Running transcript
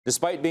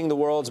Despite being the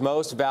world's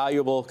most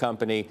valuable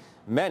company,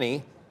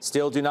 many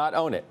still do not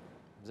own it.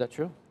 Is that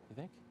true, you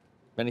think?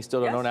 Many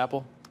still don't own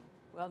Apple?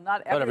 Well,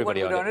 not everyone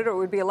would own it, or it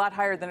would be a lot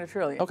higher than $1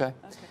 trillion. Okay.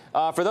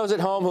 For those at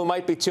home who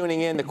might be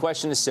tuning in, the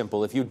question is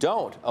simple. If you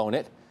don't own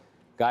it,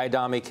 Guy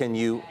Adami, can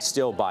you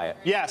still buy it?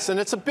 Yes, and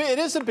it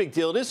is a big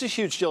deal. It is a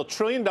huge deal. $1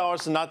 trillion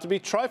is not to be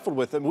trifled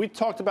with. And we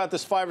talked about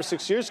this 5 or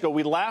 6 years ago.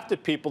 We laughed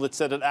at people that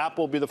said that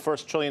Apple will be the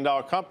first $1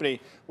 trillion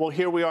company. Well,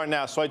 here we are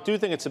now. So I do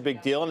think it's a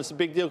big deal, and it's a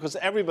big deal because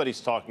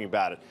everybody's talking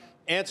about it.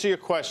 Answer your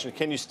question,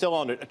 can you still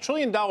own it? $1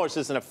 trillion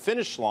isn't a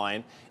finish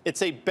line,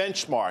 it's a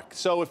benchmark.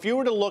 So if you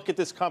were to look at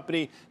this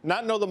company,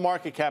 not know the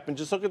market cap, and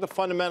just look at the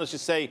fundamentals, you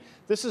say,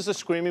 this is a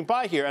screaming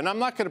buy here. And I'm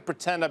not going to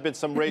pretend I've been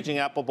some raging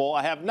Apple bull.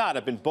 I have not.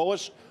 I've been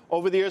bullish.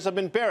 Over the years, I've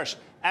been bearish,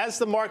 as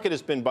the market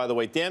has been, by the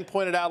way. Dan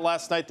pointed out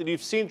last night that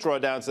you've seen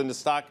drawdowns in the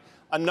stock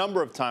a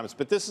number of times,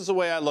 but this is the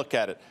way I look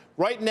at it.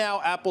 Right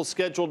now, Apple's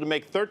scheduled to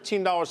make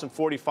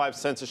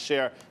 $13.45 a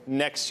share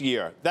next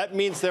year. That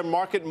means their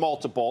market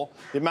multiple,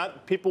 the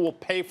amount people will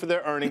pay for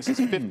their earnings, is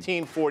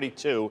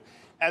 $15.42,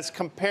 as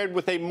compared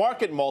with a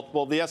market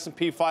multiple, the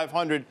S&P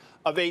 500,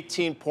 of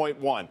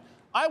 18.1.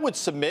 I would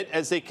submit,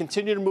 as they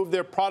continue to move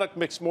their product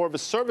mix more of a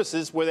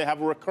services, where they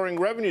have a recurring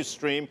revenue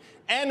stream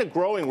and a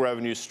growing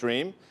revenue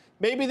stream,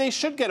 maybe they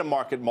should get a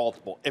market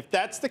multiple. If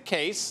that's the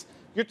case,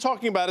 you're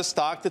talking about a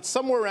stock that's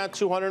somewhere around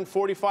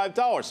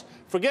 $245.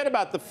 Forget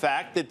about the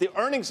fact that the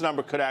earnings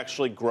number could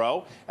actually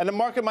grow, and the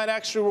market might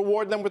actually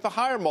reward them with a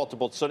higher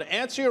multiple. So to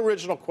answer your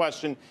original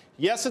question,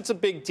 yes, it's a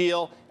big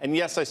deal, and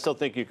yes, I still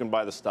think you can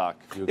buy the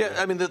stock. Yeah,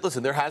 I mean,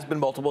 listen, there has been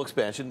multiple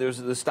expansion. There's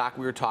the stock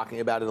we were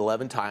talking about at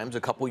 11 times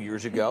a couple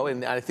years ago,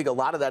 and I think a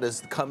lot of that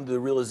has come to the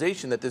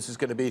realization that this is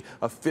going to be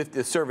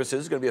the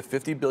services is going to be a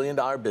 $50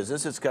 billion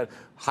business. It's got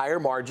higher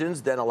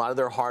margins than a lot of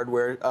their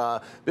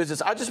hardware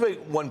business. I'll just make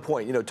one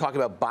point,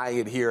 talking about buying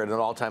it here at an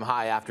all-time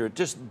high after it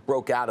just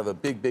broke out of a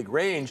big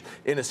range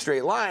in a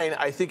straight line.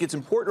 I think it's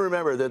important to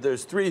remember that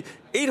there's three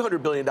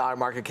 $800 billion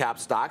market cap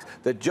stocks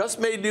that just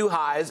made new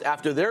highs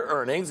after their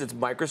earnings. It's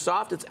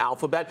Microsoft, it's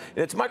Alphabet,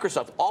 and it's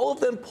Microsoft. All of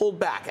them pulled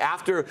back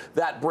after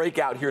that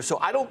breakout here. So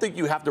I don't think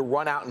you have to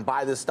run out and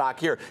buy this stock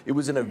here. It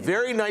was in a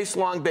very nice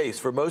long base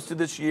for most of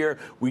this year.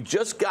 We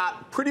just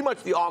got pretty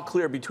much the all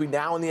clear between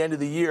now and the end of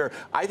the year.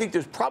 I think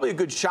there's probably a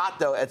good shot,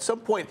 though. At some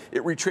point,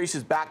 it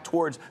retraces back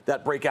towards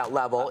that breakout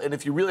level. And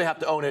if you really have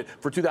to own it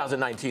for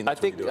 2019, I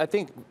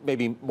think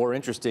maybe more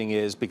interesting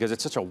is because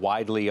it's such a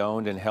widely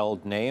owned and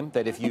held name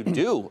that if you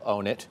do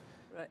own it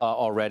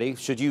already,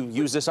 should you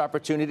use this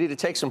opportunity to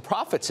take some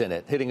profits in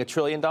it, hitting $1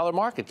 trillion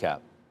market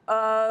cap?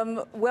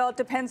 Well, it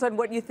depends on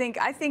what you think.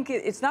 I think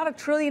it's not $1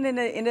 trillion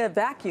in a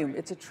vacuum.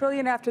 It's $1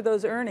 trillion after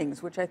those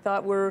earnings, which I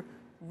thought were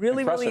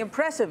really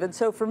impressive. And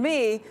so for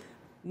me,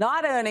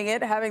 not owning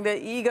it, having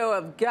the ego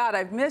of, God,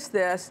 I've missed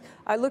this,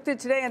 I looked at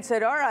today and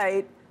said, all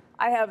right,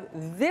 I have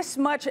this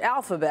much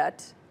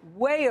Alphabet,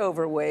 way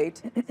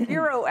overweight,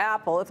 0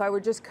 Apple. If I were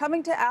just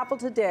coming to Apple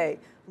today,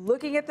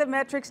 looking at the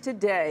metrics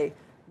today,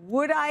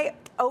 would I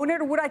own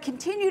it, or would I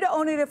continue to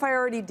own it if I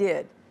already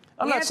did?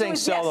 I'm not saying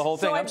sell the whole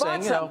thing. I'm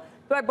saying,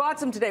 But I bought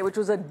some today, which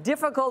was a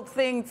difficult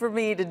thing for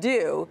me to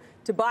do,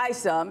 to buy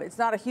some. It's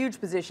not a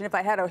huge position. If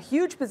I had a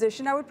huge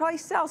position, I would probably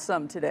sell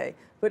some today.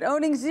 But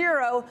owning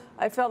 0,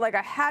 I felt like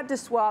I had to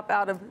swap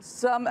out of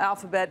some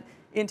Alphabet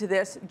into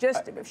this.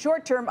 Just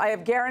short term, I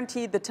have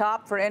guaranteed the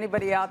top for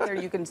anybody out there.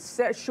 You can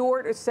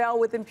short or sell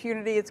with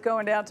impunity. It's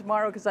going down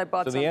tomorrow because I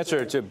bought some. So the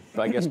answer to,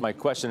 I guess, my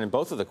question and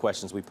both of the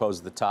questions we posed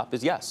at the top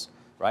is yes,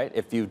 right?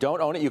 If you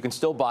don't own it, you can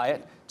still buy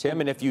it,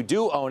 Tim. And if you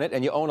do own it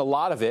and you own a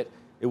lot of it,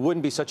 it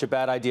wouldn't be such a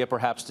bad idea,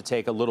 perhaps, to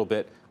take a little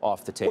bit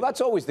off the table. Well,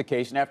 that's always the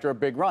case, and after a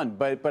big run.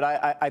 But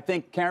I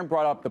think Karen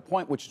brought up the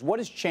point, which is what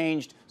has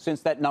changed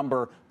since that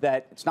number,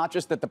 that it's not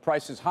just that the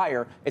price is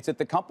higher, it's that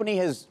the company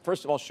has,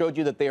 first of all, showed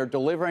you that they are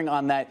delivering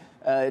on that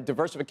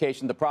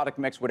diversification, the product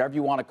mix, whatever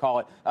you want to call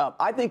it.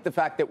 I think the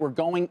fact that we're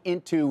going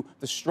into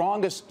the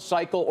strongest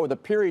cycle or the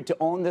period to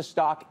own this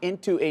stock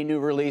into a new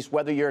release,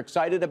 whether you're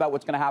excited about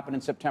what's going to happen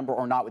in September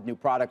or not with new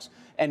products.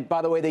 And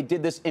by the way, they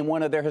did this in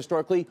one of their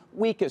historically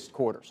weakest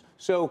quarters.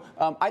 So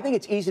I think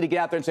it's easy to get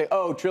out there and say,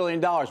 oh, $1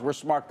 trillion, we're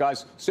smart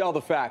guys, sell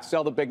the facts,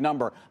 sell the big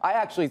number. I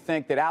actually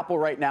think that Apple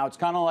right now, it's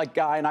kind of like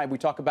Guy and I, we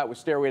talk about with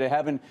Stairway to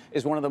Heaven,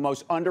 is one of the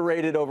most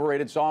underrated,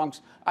 overrated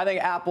songs. I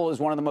think Apple is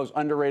one of the most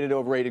underrated,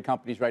 overrated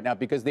companies right now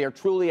because they are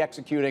truly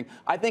executing.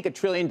 I think $1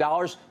 trillion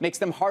makes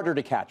them harder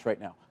to catch right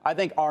now. I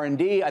think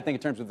R&D, I think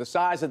in terms of the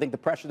size, I think the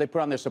pressure they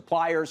put on their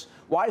suppliers.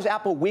 Why is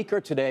Apple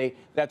weaker today?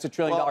 That's $1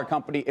 trillion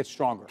company. It's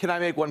stronger. Can I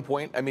make one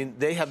point? I mean,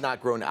 they have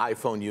not grown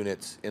iPhone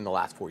units in the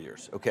last 4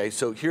 years. Okay,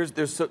 so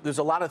there's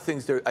a lot of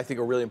things that I think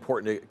are really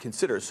important to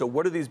consider. So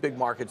what are these big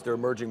markets? They're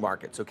emerging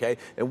markets. Okay,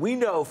 and we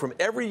know from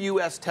every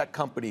U.S. tech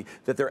company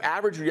that their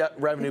average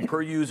revenue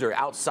per user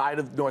outside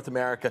of North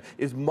America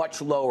is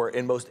much lower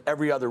in most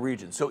every other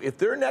region. So if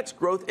their next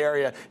growth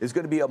area is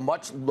going to be a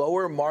much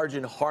lower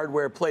margin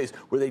hardware place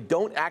where they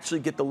don't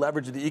actually get the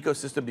leverage of the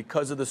ecosystem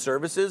because of the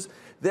services,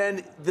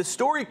 then the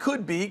story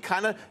could be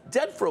kind of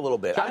dead for a little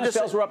bit. China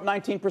sales were up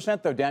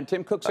 19%, though, Dan.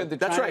 Tim Cook said that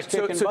that's China's right.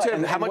 kicking So butt. Tim,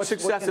 And how much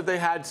success have they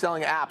had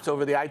selling apps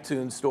over the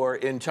iTunes store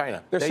in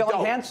China? They're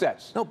selling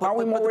handsets. No, aren't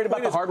we more worried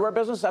about the hardware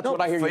business? That's what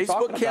I hear you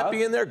talking about. Facebook can't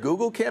be in there.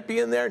 Google can't be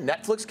in there.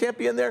 Netflix can't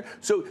be in there.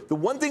 So the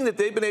one thing that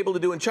they've been able to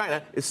do in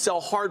China is sell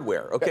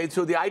hardware. Okay,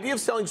 so the idea of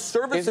selling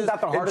services isn't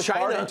that the hardest in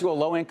China part into a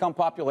low-income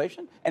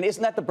population? And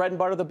isn't that the bread and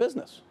butter of the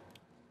business?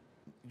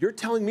 You're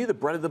telling me the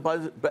bread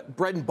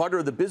and butter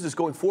of the business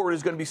going forward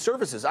is going to be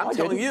services. I'm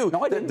telling you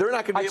that they're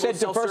not going to be able to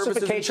sell services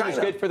in China. I said diversification is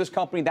good for this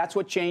company. That's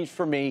what changed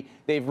for me.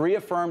 They've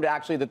reaffirmed,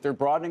 actually, that they're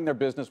broadening their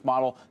business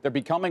model. They're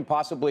becoming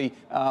possibly,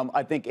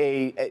 I think,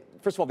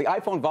 first of all, the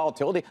iPhone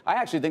volatility. I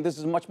actually think this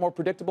is a much more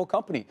predictable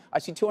company. I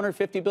see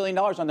 $250 billion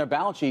on their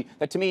balance sheet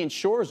that, to me,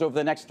 ensures over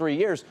the next 3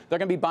 years they're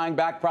going to be buying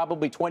back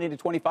probably $20 to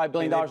 $25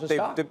 billion of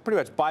stock. They pretty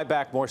much buy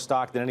back more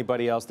stock than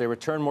anybody else. They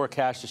return more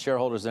cash to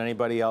shareholders than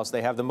anybody else.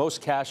 They have the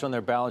most cash on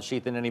their balance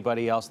sheet than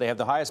anybody else. They have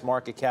the highest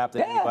market cap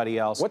than anybody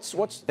else.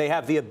 They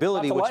have the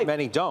ability, which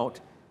many don't,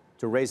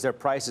 to raise their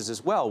prices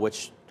as well,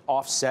 which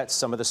offsets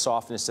some of the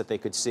softness that they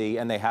could see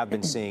and they have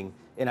been seeing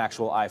in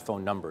actual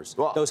iPhone numbers.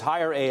 Well, those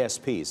higher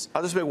ASPs.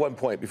 I'll just make one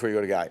point before you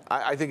go to Guy.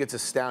 I think it's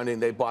astounding.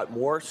 They bought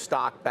more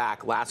stock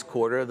back last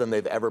quarter than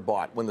they've ever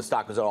bought when the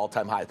stock was at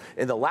all-time highs.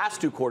 In the last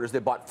 2 quarters, they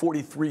bought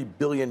 $43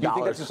 billion. You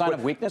think that's a sign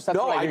of weakness? That's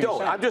no, what I don't.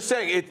 Saying. I'm just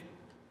saying it.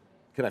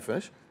 Can I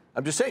finish?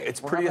 I'm just saying it's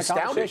pretty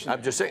astounding.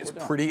 I'm just saying it's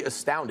pretty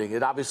astounding.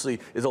 It obviously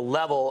is a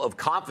level of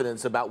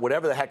confidence about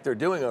whatever the heck they're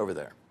doing over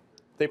there.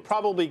 They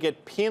probably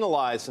get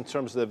penalized in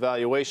terms of the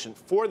valuation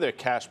for their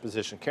cash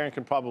position. Karen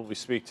can probably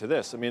speak to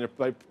this. I mean,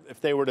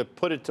 if they were to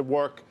put it to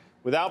work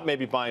without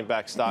maybe buying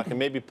back stock and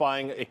maybe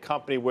buying a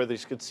company where they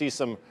could see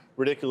some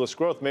ridiculous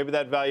growth, maybe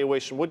that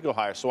valuation would go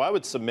higher. So I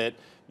would submit,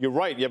 you're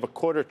right, you have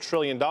 $250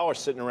 billion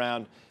sitting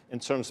around in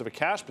terms of a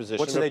cash position.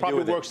 What do they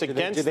probably do works against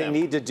them. Do they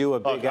need to do a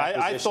big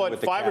acquisition I thought with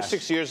the 5 cash? or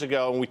 6 years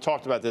ago, and we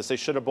talked about this, they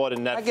should have bought a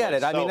Netflix. I get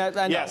it. I mean, I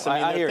know. Yes, I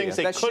mean, I there hear are things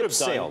you. they That could have ship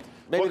done. sailed.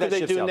 Maybe what that could they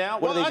ship do sailed. now?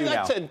 What do they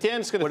do now?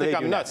 Dan's going to think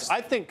I'm nuts.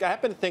 I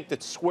happen to think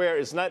that Square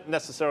is not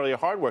necessarily a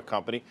hardware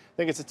company. I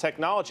think it's a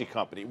technology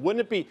company.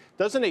 Wouldn't it be?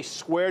 Doesn't a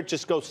Square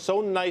just go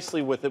so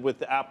nicely with it with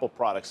the Apple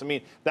products? I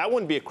mean, that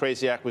wouldn't be a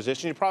crazy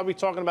acquisition. You're probably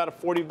talking about a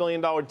 $40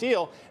 billion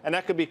deal, and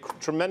that could be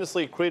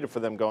tremendously accretive for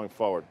them going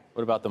forward.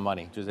 What about the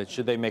money?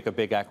 Should they make a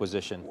big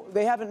acquisition?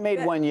 They haven't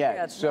made one yet.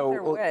 Yeah, it's not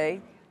their way.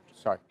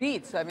 Sorry.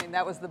 Beats. I mean,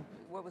 that was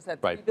what was that?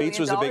 Right. $3 billion? Beats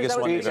was the biggest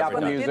one they've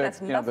ever done.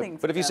 That's nothing.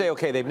 But if you say,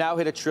 okay, they've now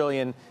hit $1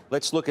 trillion,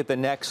 let's look at the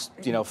next,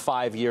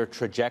 5-year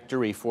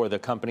trajectory for the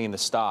company and the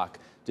stock.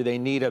 Do they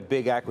need a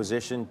big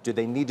acquisition? Do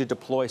they need to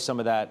deploy some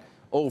of that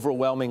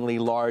overwhelmingly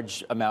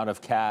large amount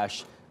of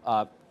cash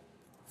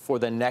for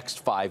the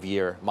next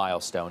 5-year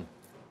milestone?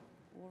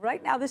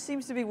 Right now, this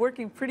seems to be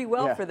working pretty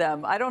well for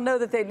them. I don't know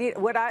that they need.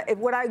 What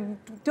I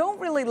don't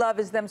really love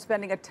is them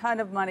spending a ton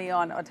of money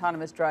on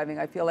autonomous driving.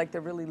 I feel like they're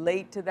really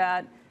late to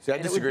that. See, I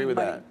disagree with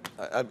that.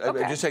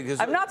 Okay. I'm just saying.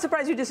 I'm not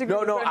surprised you disagree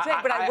with what I'm saying,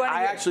 but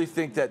I actually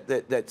think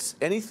that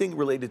anything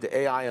related to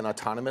AI and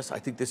autonomous, I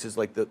think this is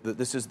like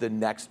this is the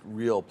next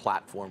real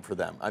platform for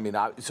them. I mean,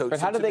 But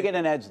how do they get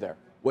an edge there?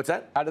 What's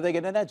that? How do they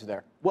get an edge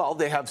there? Well,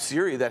 they have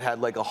Siri that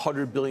had like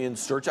 100 billion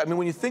search. I mean,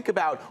 when you think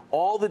about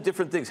all the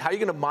different things, how are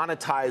you going to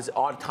monetize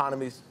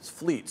autonomous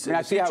fleets?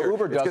 I see how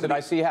Uber does it. I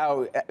see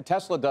how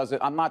Tesla does it.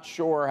 I'm not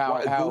sure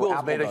how Google's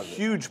Apple made a does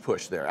huge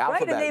push there. right,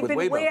 Alphabet and they've with been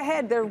Waymo. way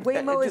ahead. Their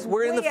Waymo is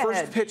We're in the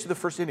first ahead. pitch of the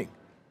first inning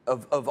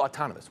of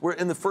autonomous. We're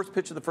in the first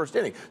pitch of the first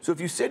inning. So if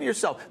you say to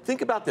yourself,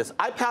 think about this.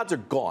 iPads are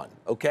gone,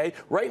 okay?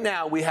 Right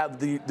now we have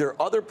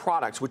their other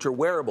products, which are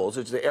wearables.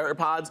 It's the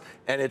AirPods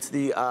and it's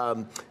the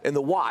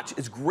watch.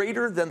 Is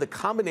greater than the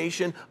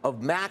combination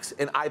of Macs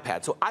and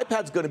iPads. So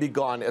iPad's going to be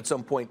gone at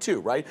some point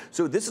too, right?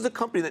 So this is a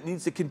company that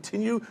needs to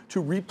continue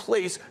to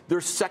replace their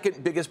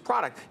second biggest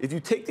product. If you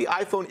take the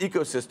iPhone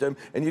ecosystem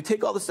and you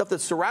take all the stuff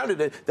that's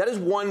surrounded it, that is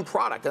one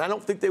product. And I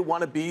don't think they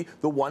want to be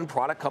the one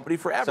product company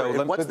forever.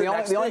 So what's the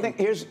only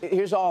thing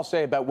here's all I'll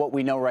say about what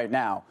we know right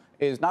now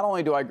is not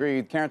only do I agree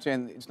with Karen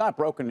saying it's not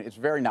broken, it's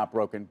very not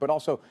broken, but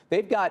also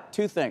they've got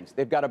 2 things.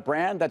 They've got a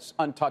brand that's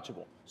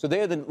untouchable. So they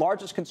are the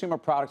largest consumer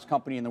products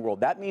company in the world.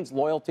 That means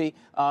loyalty.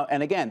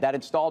 And again, that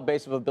installed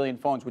base of 1 billion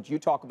phones, which you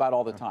talk about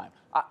all the time.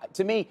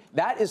 To me,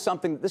 that is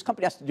something this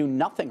company has to do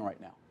nothing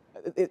right now.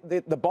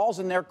 The ball's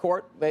in their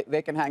court.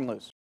 They can hang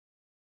loose.